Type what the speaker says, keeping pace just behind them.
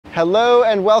Hello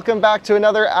and welcome back to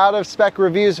another Out of Spec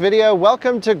Reviews video.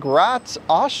 Welcome to Graz,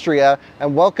 Austria,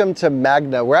 and welcome to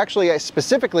Magna. We're actually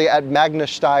specifically at Magna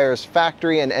Steyr's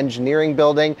factory and engineering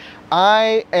building.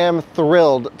 I am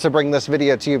thrilled to bring this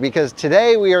video to you because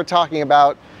today we are talking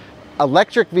about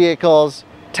electric vehicles,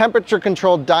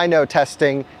 temperature-controlled dyno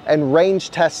testing, and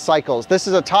range test cycles. This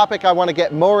is a topic I want to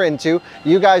get more into.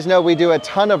 You guys know we do a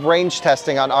ton of range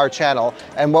testing on our channel,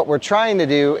 and what we're trying to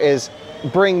do is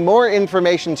bring more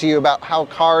information to you about how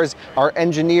cars are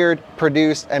engineered,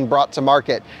 produced, and brought to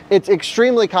market. It's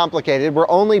extremely complicated. We're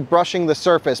only brushing the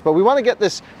surface, but we want to get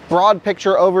this broad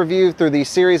picture overview through these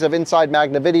series of Inside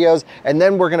Magna videos, and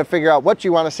then we're going to figure out what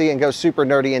you want to see and go super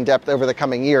nerdy in depth over the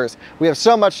coming years. We have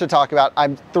so much to talk about.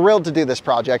 I'm thrilled to do this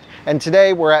project, and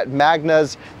today we're at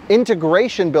Magna's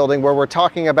integration building where we're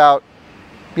talking about,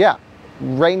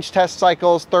 range test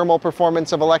cycles, thermal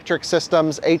performance of electric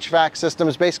systems, HVAC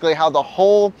systems, basically how the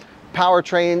whole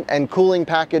powertrain and cooling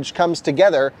package comes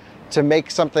together to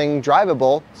make something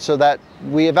drivable so that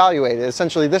we evaluate it.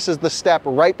 Essentially, this is the step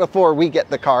right before we get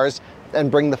the cars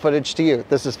and bring the footage to you.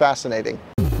 This is fascinating.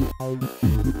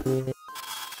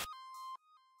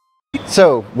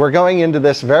 So we're going into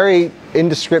this very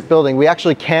indescript building. We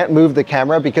actually can't move the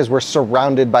camera because we're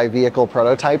surrounded by vehicle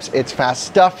prototypes. It's fast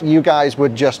stuff you guys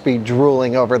would just be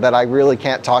drooling over that I really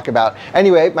can't talk about.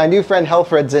 Anyway, my new friend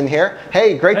Helfred's in here.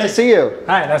 Hey, great to see you.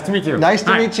 Hi, nice to meet you. Nice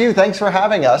to meet you. Thanks for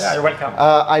having us. Yeah, you're welcome.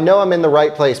 I know I'm in the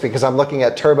right place because I'm looking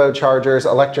at turbochargers,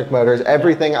 electric motors,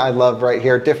 everything I love right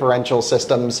here, differential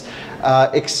systems.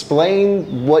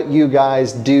 Explain what you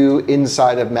guys do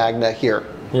inside of Magna here.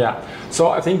 Yeah, so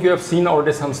I think you have seen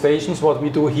already some stations. What we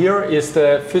do here is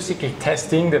the physical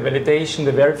testing, the validation,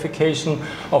 the verification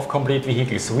of complete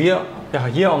vehicles. We are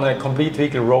here on a complete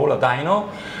vehicle roller dyno,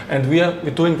 and we're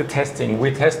doing the testing.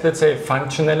 We test, let's say,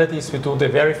 functionalities, we do the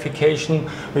verification,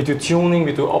 we do tuning,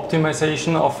 we do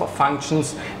optimization of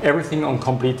functions, everything on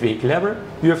complete vehicle level.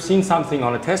 You have seen something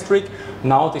on a test rig.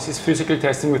 Now this is physical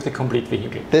testing with the complete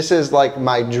vehicle. This is like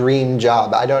my dream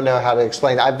job. I don't know how to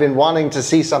explain. I've been wanting to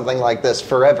see something like this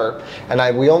forever,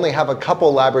 and we only have a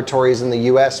couple laboratories in the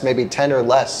US, maybe 10 or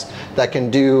less, that can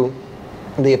do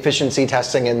the efficiency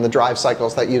testing and the drive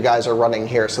cycles that you guys are running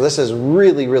here. So this is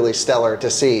really, really stellar to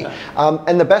see.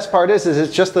 And the best part is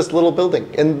it's just this little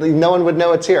building, and no one would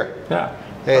know it's here. Yeah.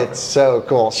 It's so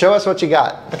cool. Show us what you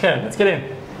got. Okay, let's get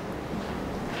in.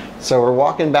 So we're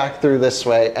walking back through this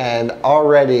way and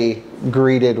already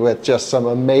greeted with just some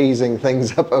amazing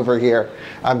things up over here.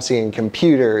 I'm seeing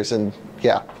computers, and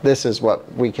yeah, this is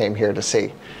what we came here to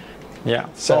see. Yeah,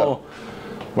 so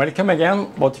welcome again.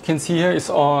 What you can see here is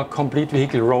our complete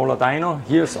vehicle roller dyno.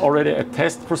 Here's already a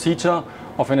test procedure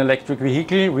of an electric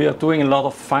vehicle. We are doing a lot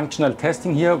of functional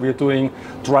testing here. We are doing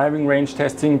driving range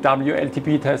testing,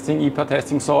 WLTP testing, EPA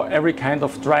testing, so every kind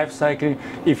of drive cycle,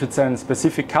 if it's a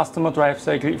specific customer drive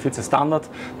cycle, if it's a standard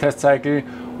test cycle,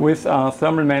 with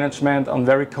thermal management on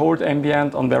very cold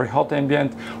ambient, on very hot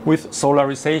ambient, with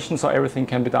solarization, so everything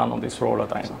can be done on this roller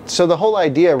dyno. So the whole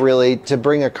idea really to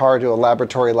bring a car to a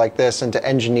laboratory like this and to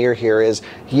engineer here is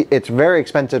it's very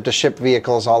expensive to ship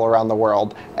vehicles all around the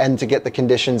world and to get the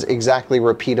conditions exactly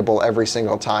repeatable every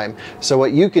single time. So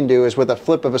what you can do is with a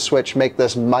flip of a switch make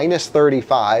this minus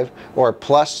 35 or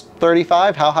plus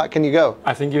 35. How hot can you go?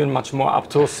 I think even much more, up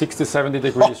to 60, 70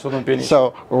 degrees shouldn't be an issue.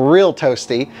 So real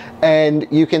toasty. And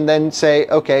you can then say,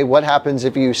 okay, what happens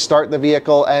if you start the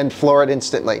vehicle and floor it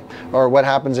instantly? Or what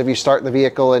happens if you start the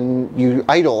vehicle and you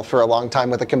idle for a long time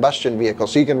with a combustion vehicle?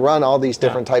 So you can run all these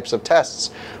different types of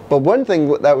tests. But one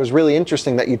thing that was really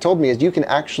interesting that you told me is you can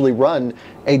actually run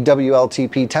a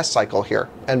WLTP test cycle here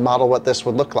and model what this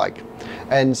would look like.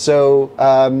 And so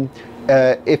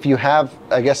if you have,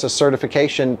 I guess, a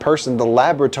certification person, the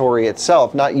laboratory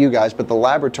itself, not you guys, but the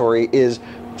laboratory is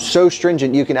so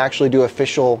stringent you can actually do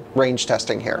official range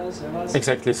testing here.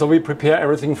 Exactly, so we prepare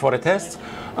everything for the test.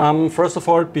 First of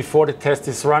all, before the test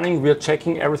is running, we are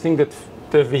checking everything that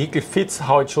the vehicle fits,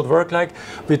 how it should work like.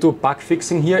 We do bug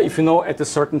fixing here. If you know at a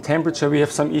certain temperature we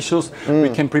have some issues, we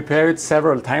can prepare it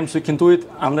several times. We can do it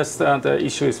unless the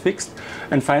issue is fixed.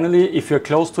 And finally, if you're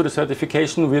close to the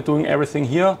certification, we're doing everything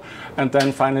here. And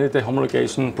then finally the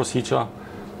homologation procedure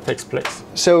takes place.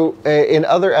 So in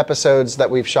other episodes that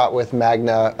we've shot with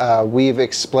Magna, we've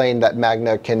explained that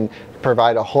Magna can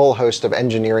provide a whole host of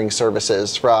engineering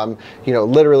services, from, you know,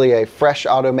 literally a fresh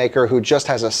automaker who just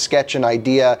has a sketch and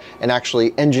idea and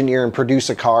actually engineer and produce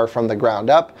a car from the ground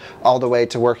up, all the way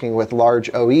to working with large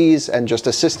OEs and just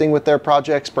assisting with their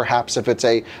projects, perhaps if it's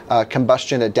a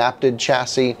combustion adapted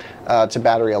chassis to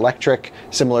battery electric,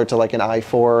 similar to like an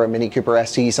i4, a Mini Cooper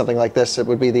SE, something like this, it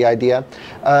would be the idea.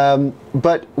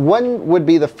 But when would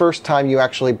be the first time you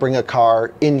actually bring a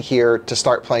car in here to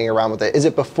start playing around with it? Is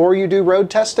it before you do road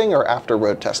testing or after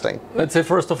road testing? Let's say,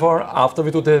 first of all, after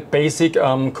we do the basic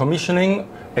commissioning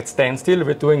at standstill,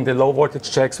 we're doing the low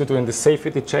voltage checks, we're doing the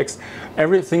safety checks.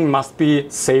 Everything must be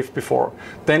safe before.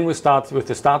 Then we start with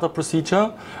the startup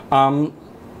procedure.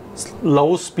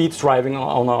 Low speed driving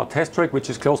on our test track, which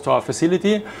is close to our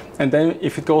facility, and then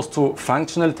if it goes to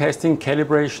functional testing,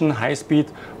 calibration, high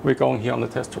speed, we're going here on the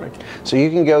test track. So you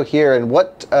can go here, and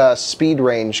what speed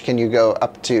range can you go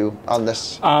up to on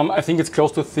this? I think it's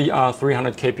close to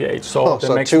 300 kph. So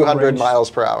 200 miles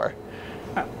per hour.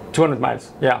 200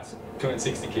 miles, yeah.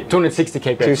 260 kph. 260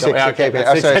 kph. 260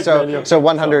 kph. So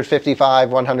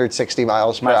 155, 160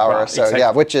 miles per hour. So exactly.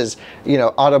 Yeah, which is, you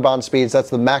know, Autobahn speeds.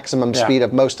 That's the maximum speed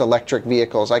of most electric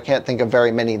vehicles. I can't think of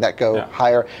very many that go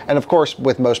higher. And of course,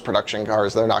 with most production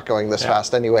cars, they're not going this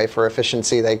fast anyway. For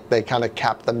efficiency, they kind of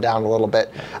cap them down a little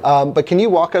bit. But can you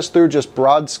walk us through just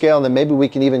broad scale, and then maybe we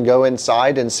can even go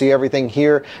inside and see everything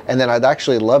here. And then I'd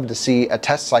actually love to see a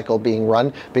test cycle being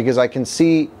run, because I can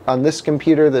see on this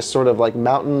computer this sort of like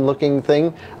mountain looking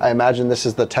thing. I imagine this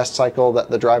is the test cycle that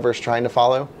the driver is trying to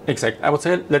follow. Exactly. I would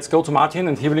say let's go to Martin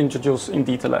and he will introduce in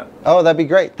detail. Oh, that'd be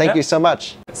great. Thank you so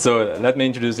much. So let me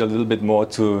introduce you a little bit more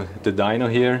to the dyno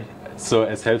here. So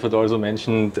as Helford also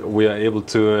mentioned, we are able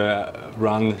to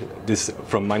run this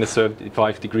from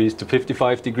 -35 degrees to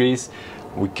 55 degrees.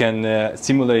 We can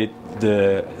simulate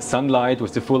the sunlight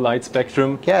with the full light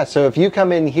spectrum. Yeah, so if you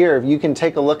come in here, you can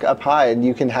take a look up high and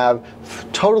you can have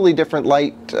totally different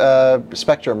light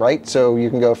spectrum, right? So you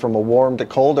can go from a warm to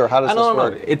cold, or how does this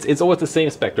work? No, it's always the same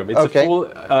spectrum. It's a full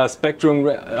spectrum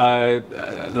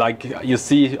like you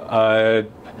see.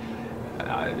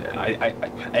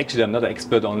 Actually, I'm not an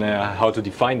expert on how to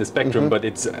define the spectrum, but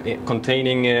it's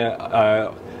containing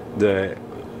the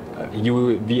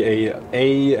UVA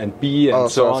A and B and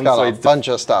so on. It's got a bunch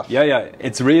of stuff. Yeah,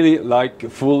 it's really like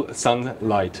full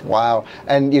sunlight. Wow,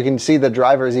 and you can see the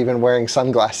driver's even wearing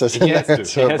sunglasses. He has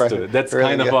to. That's really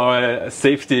kind of our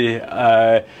safety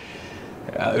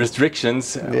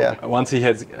restrictions. Once he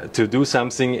has to do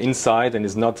something inside and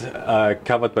is not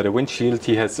covered by the windshield,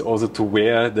 he has also to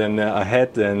wear then a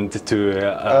hat and to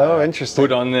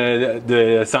put on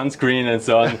the sunscreen and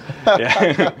so on.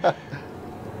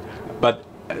 But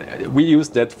we use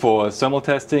that for thermal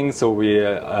testing, so we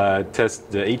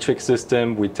test the HVAC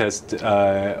system, we test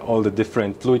all the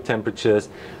different fluid temperatures,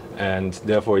 and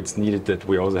therefore it's needed that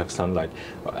we also have sunlight.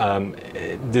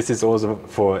 This is also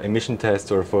for emission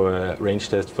tests or for range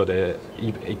tests for the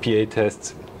EPA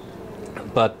tests.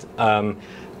 But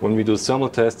when we do thermal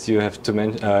tests, you have to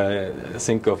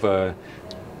think of a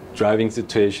driving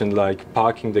situation like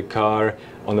parking the car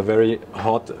on a very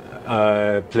hot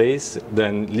place,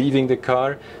 then leaving the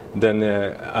car, then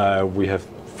we have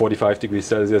 45 degrees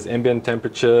Celsius ambient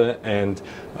temperature and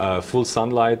full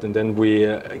sunlight, and then we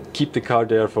keep the car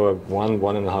there for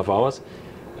 1.5 hours,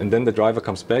 and then the driver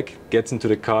comes back, gets into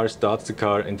the car, starts the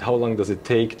car, and how long does it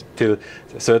take till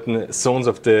certain zones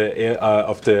of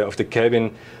the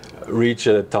cabin reach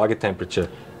a target temperature?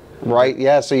 Right,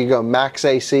 yeah, so you go max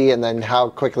AC, and then how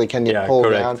quickly can you pull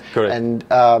down? Correct. And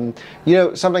you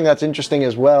know, something that's interesting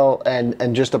as well,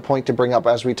 and just a point to bring up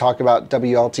as we talk about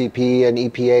WLTP and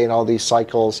EPA and all these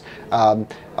cycles, a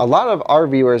lot of our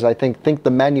viewers, I think the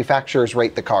manufacturers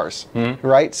rate the cars,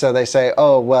 right? So they say,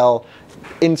 oh, well,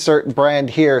 insert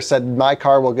brand here said my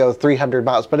car will go 300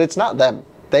 miles, but it's not them.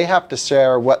 They have to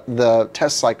share what the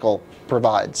test cycle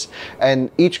provides, and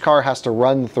each car has to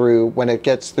run through, when it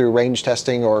gets through range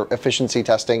testing or efficiency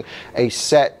testing, a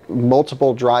set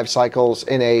multiple drive cycles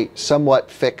in a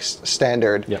somewhat fixed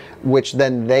standard, which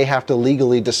then they have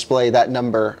to display that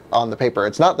number on the paper.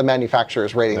 It's not the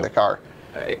manufacturers rating the car.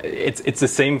 It's the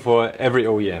same for every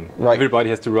OEM. Right. Everybody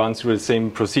has to run through the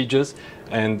same procedures,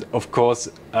 and of course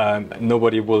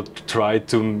nobody will try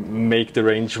to make the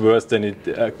range worse than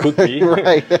it could be.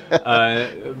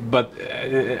 But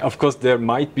of course there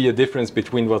might be a difference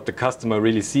between what the customer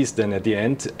really sees then at the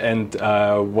end and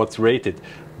what's rated.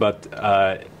 But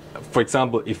for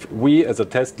example, if we as a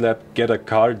test lab get a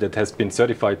car that has been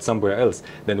certified somewhere else,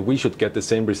 then we should get the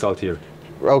same result here.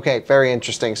 Okay, very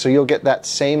interesting. So you'll get that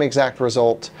same exact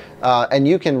result, and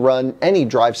you can run any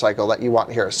drive cycle that you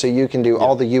want here. So you can do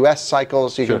all the US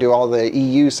cycles, you can do all the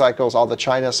EU cycles, all the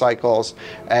China cycles,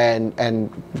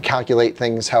 and calculate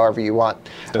things however you want.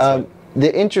 Right.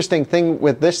 The interesting thing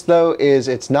with this, though, is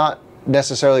it's not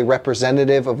necessarily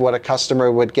representative of what a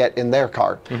customer would get in their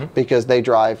car, because they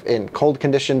drive in cold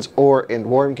conditions or in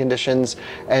warm conditions.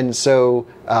 And so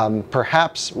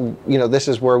perhaps, you know, this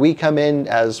is where we come in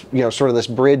as, you know, sort of this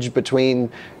bridge between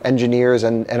engineers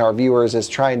and our viewers, is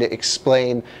trying to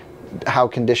explain how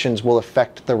conditions will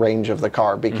affect the range of the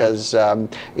car, because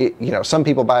you know, some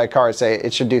people buy a car and say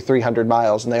it should do 300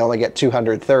 miles and they only get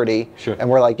 230, and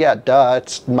we're like, yeah, duh,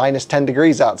 it's minus 10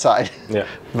 degrees outside. Yeah.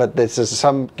 But this is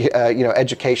some you know,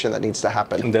 education that needs to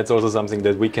happen. And that's also something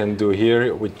that we can do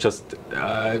here. We just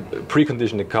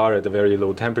precondition the car at a very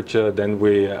low temperature, then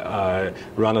we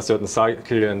run a certain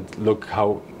cycle and look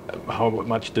how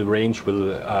much the range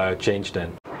will change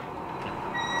then.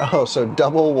 Oh, so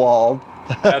double walled.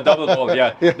 Double wall,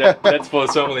 yeah. That's for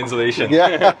thermal insulation.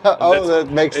 Yeah. Oh,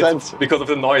 that makes sense. Because of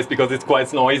the noise, because it's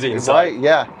quite noisy inside. Right,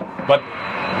 yeah. But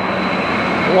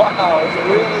wow, it's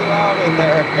really loud in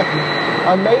there.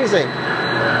 Amazing.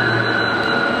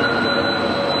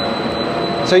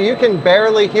 So you can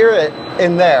barely hear it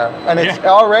in there, and it's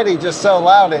already just so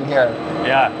loud in here.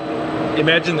 Yeah.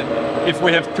 Imagine if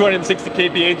we have 260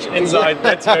 kph inside,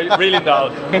 that's really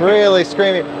loud. Really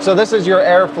screaming. So this is your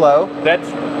airflow. That's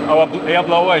our air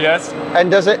blower, yes.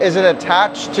 And is it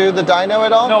attached to the dyno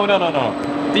at all? No.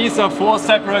 These are 4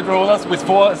 separate rollers with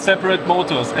 4 separate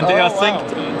motors, and they are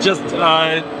synced just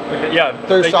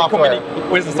through software.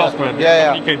 With the software,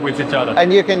 communicate with each other.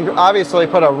 And you can obviously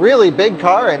put a really big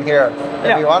car in here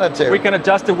if you wanted to. We can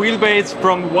adjust the wheelbase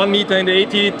from 1 meter and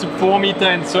 80 to 4 meter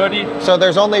and 30. So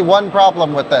there's only one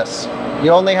problem with this.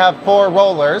 You only have 4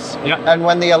 rollers, and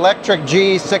when the electric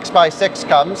G 6x6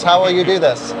 comes, how will you do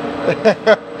this?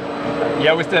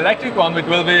 Yeah, with the electric one, it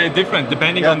will be different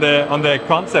depending on the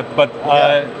concept. But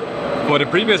for the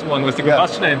previous one with the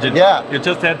combustion engine, you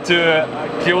just had to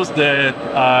close the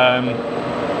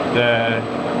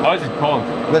how is it called?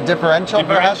 The differential?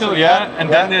 Differential, and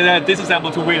then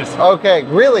disassemble 2 wheels. Okay,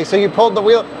 really? So you pulled the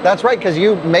wheel? That's right, because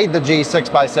you made the G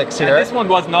 6x6 here. And this one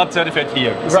was not certified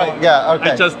here. Right, so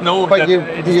I just know that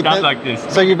it's done like this.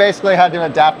 So you basically had to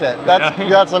adapt it.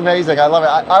 That's amazing. I love it.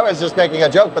 I was just making a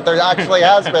joke, but there actually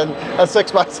has been a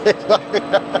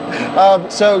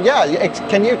 6x6. So yeah,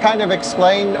 can you kind of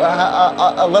explain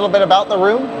a little bit about the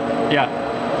room? Yeah.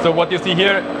 So what you see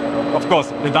here, of course,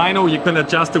 the dyno, you can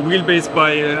adjust the wheelbase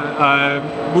by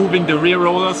moving the rear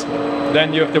rollers.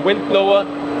 Then you have the wind blower,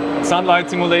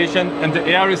 sunlight simulation, and the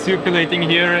air is circulating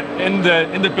here in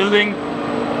the building.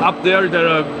 Up there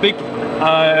are big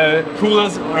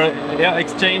coolers or air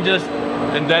exchangers,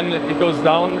 and then it goes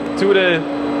down to the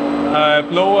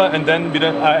blower, and then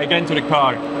again to the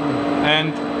car.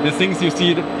 And the things you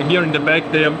see here in the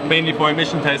back, they are mainly for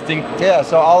emission testing. Yeah,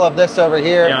 so all of this over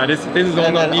here. Yeah, this is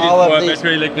all needed for a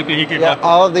battery electric vehicle. Yeah,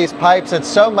 all of these pipes, it's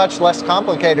so much less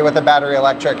complicated with a battery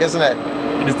electric, isn't it?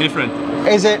 It is different.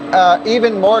 Is it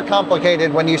even more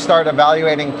complicated when you start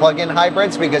evaluating plug-in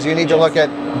hybrids, because you need to look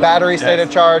at battery state of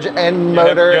charge and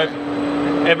motor? You have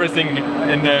everything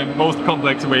in the most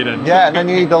complex way then. Yeah, and then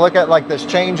you need to look at like this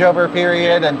changeover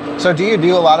period. And so do you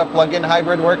do a lot of plug-in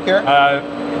hybrid work here?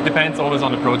 Depends always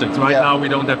on the project. Right now we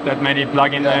don't have that many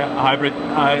plug-in hybrid.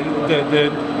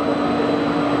 The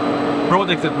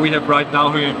projects that we have right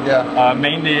now here are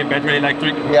mainly battery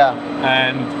electric.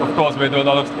 And of course we do a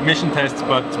lot of emission tests,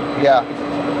 but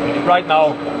right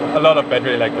now a lot of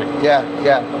battery electric.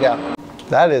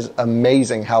 That is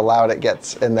amazing how loud it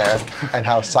gets in there and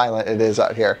how silent it is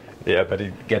out here. Yeah, but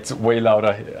it gets way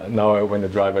louder now when the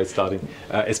driver is starting.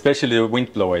 Especially the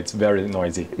wind blower, it's very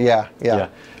noisy.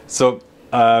 So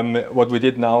what we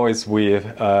did now is we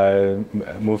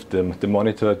moved the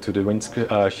monitor to the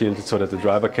windshield so that the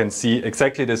driver can see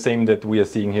exactly the same that we are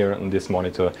seeing here on this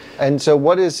monitor. And so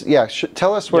what is,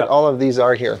 tell us what all of these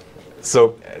are here.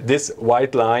 So this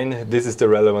white line, this is the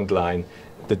relevant line.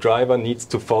 The driver needs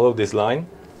to follow this line.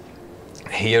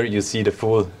 Here you see the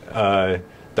full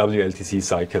WLTC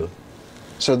cycle.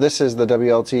 So this is the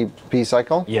WLTP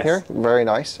cycle here? Very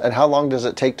nice. And how long does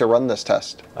it take to run this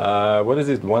test? What is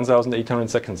it? 1,800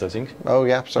 seconds, I think. Oh,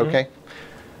 yeah, so okay.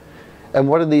 And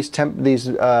what are these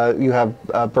you have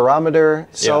a barometer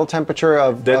cell temperature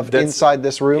of inside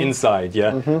this room? Inside,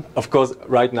 Of course,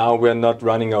 right now we're not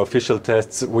running our official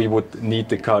tests. We would need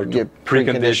the car to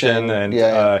precondition, and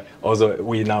also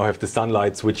we now have the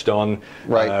sunlight switched on,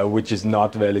 which is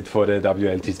not valid for the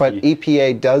WLTP. But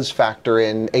EPA does factor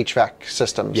in HVAC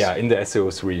systems. Yeah, in the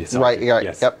SO3. Right,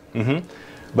 yes.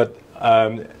 But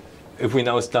if we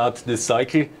now start this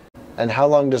cycle. And how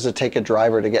long does it take a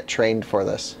driver to get trained for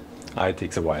this? It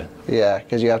takes a while. Yeah,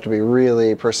 because you have to be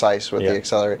really precise with the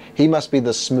accelerator. He must be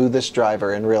the smoothest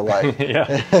driver in real life.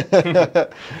 Yeah.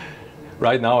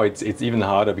 Right now it's even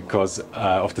harder because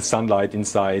of the sunlight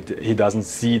inside. He doesn't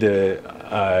see the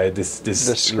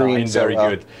screen line very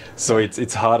good. So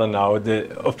it's harder now.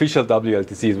 The official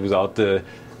WLTC is without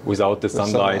the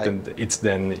sunlight, and it's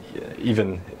then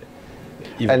even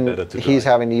better to drive. He's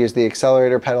having to use the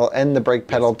accelerator pedal and the brake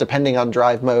pedal depending on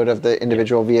drive mode of the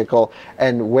individual vehicle.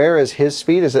 And where is his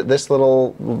speed? Is it this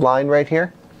little line right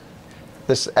here?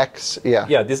 This X, yeah.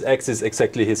 Yeah, this X is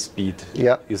exactly his speed.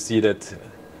 Yeah. You see that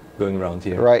going around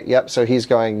here. Right, yep. So he's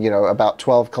going, about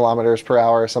 12 kilometers per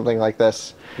hour or something like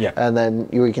this. Yeah. And then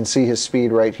we can see his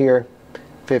speed right here.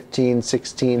 15,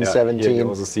 16, 17. Yeah, you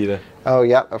also see that. Oh,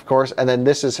 yeah, of course. And then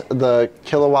this is the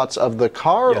kilowatts of the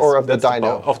car or of the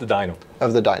dyno? Of the dyno.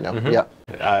 Of the dyno, yeah.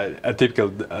 A typical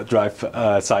drive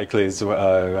cycle is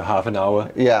half an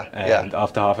hour. Yeah, and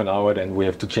after half an hour, then we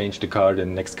have to change the car. The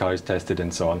next car is tested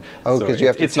and so on. Oh, because you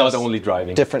have to it's not only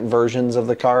driving. Different versions of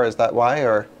the car. Is that why,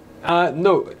 or?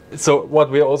 No. So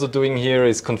what we're also doing here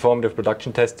is conformative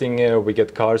production testing. We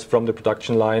get cars from the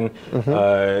production line,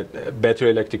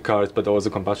 battery electric cars, but also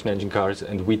combustion engine cars,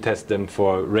 and we test them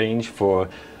for range, for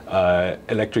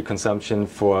electric consumption,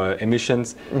 for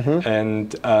emissions.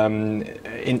 And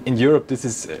in Europe, this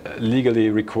is legally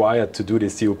required to do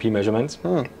these COP measurements.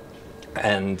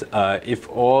 And if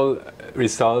all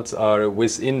results are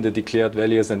within the declared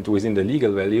values and within the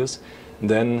legal values,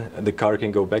 then the car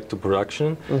can go back to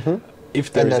production.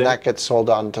 If there and then that gets sold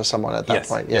on to someone at that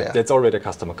point. Yeah, that's already a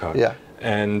customer car. Yeah.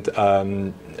 And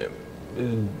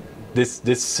this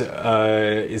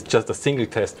is just a single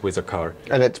test with a car.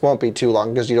 And it won't be too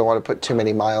long because you don't want to put too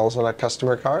many miles on a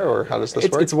customer car, or how does this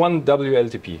work? It's one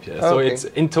WLTP. So it's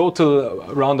in total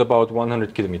around about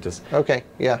 100 kilometers. Okay,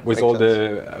 yeah. With all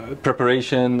the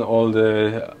preparation, all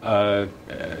the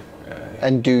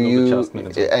and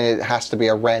and it has to be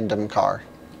a random car?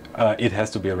 It has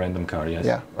to be a random car, yes.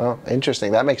 Yeah, oh,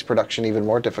 interesting. That makes production even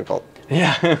more difficult.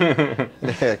 Yeah.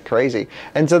 Crazy.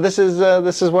 And so this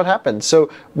is what happens. So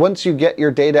once you get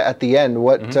your data at the end,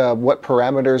 what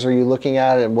parameters are you looking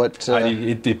at, and what?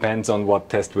 It depends on what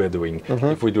test we're doing.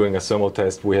 If we're doing a thermal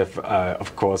test, we have,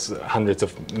 of course, hundreds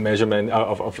of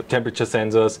of temperature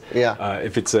sensors. Yeah.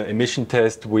 If it's an emission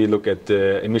test, we look at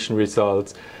the emission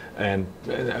results. And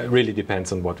it really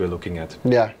depends on what we're looking at.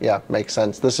 Yeah, makes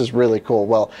sense. This is really cool.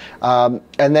 Well,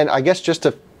 and then I guess just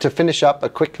to finish up a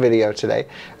quick video today,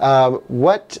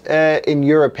 what, in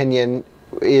your opinion,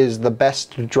 is the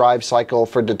best drive cycle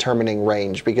for determining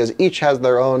range? Because each has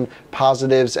their own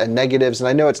positives and negatives, and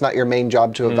I know it's not your main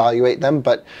job to evaluate them,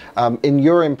 but in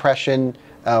your impression,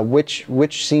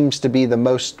 which seems to be the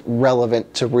most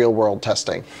relevant to real-world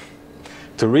testing?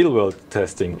 To real-world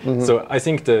testing. So I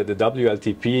think the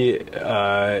WLTP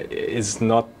is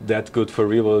not that good for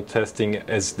real-world testing,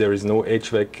 as there is no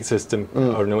HVAC system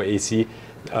or no AC.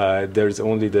 There is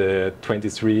only the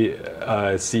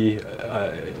 23C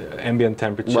ambient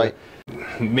temperature. Right.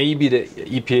 Maybe the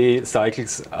EPA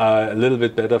cycles are a little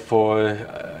bit better for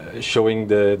showing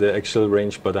the actual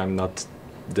range, but I'm not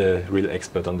the real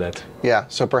expert on that. Yeah,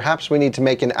 so perhaps we need to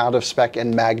make an out-of-spec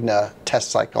and Magna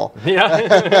test cycle. Yeah,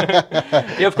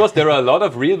 of course, there are a lot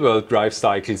of real-world drive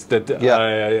cycles that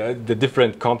the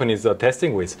different companies are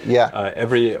testing with.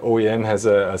 Every OEM has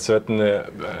a certain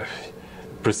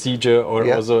procedure, or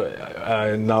also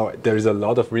now there is a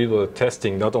lot of real-world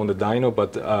testing, not on the dyno,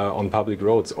 but on public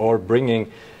roads, or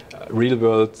bringing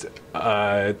real-world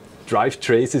drive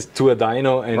traces to a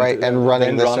dyno and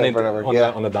running it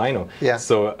on a dyno.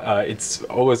 So it's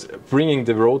always bringing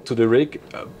the road to the rig,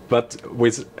 but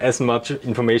with as much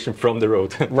information from the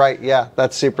road.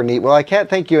 That's super neat. Well, I can't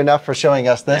thank you enough for showing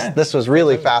us this. This was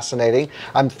really fascinating.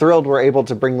 I'm thrilled we're able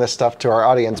to bring this stuff to our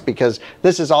audience, because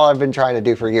this is all I've been trying to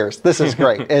do for years. This is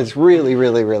great. It's really,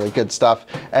 really, really good stuff.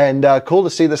 And cool to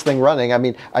see this thing running. I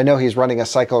mean, I know he's running a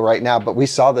cycle right now, but we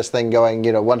saw this thing going,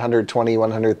 120,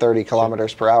 130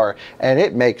 kilometers per hour. And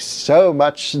it makes so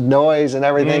much noise and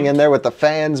everything in there with the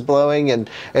fans blowing, and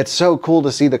it's so cool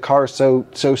to see the car so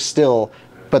still,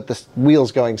 but the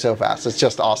wheels going so fast. It's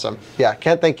just awesome. Yeah,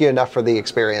 can't thank you enough for the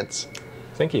experience.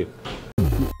 Thank you.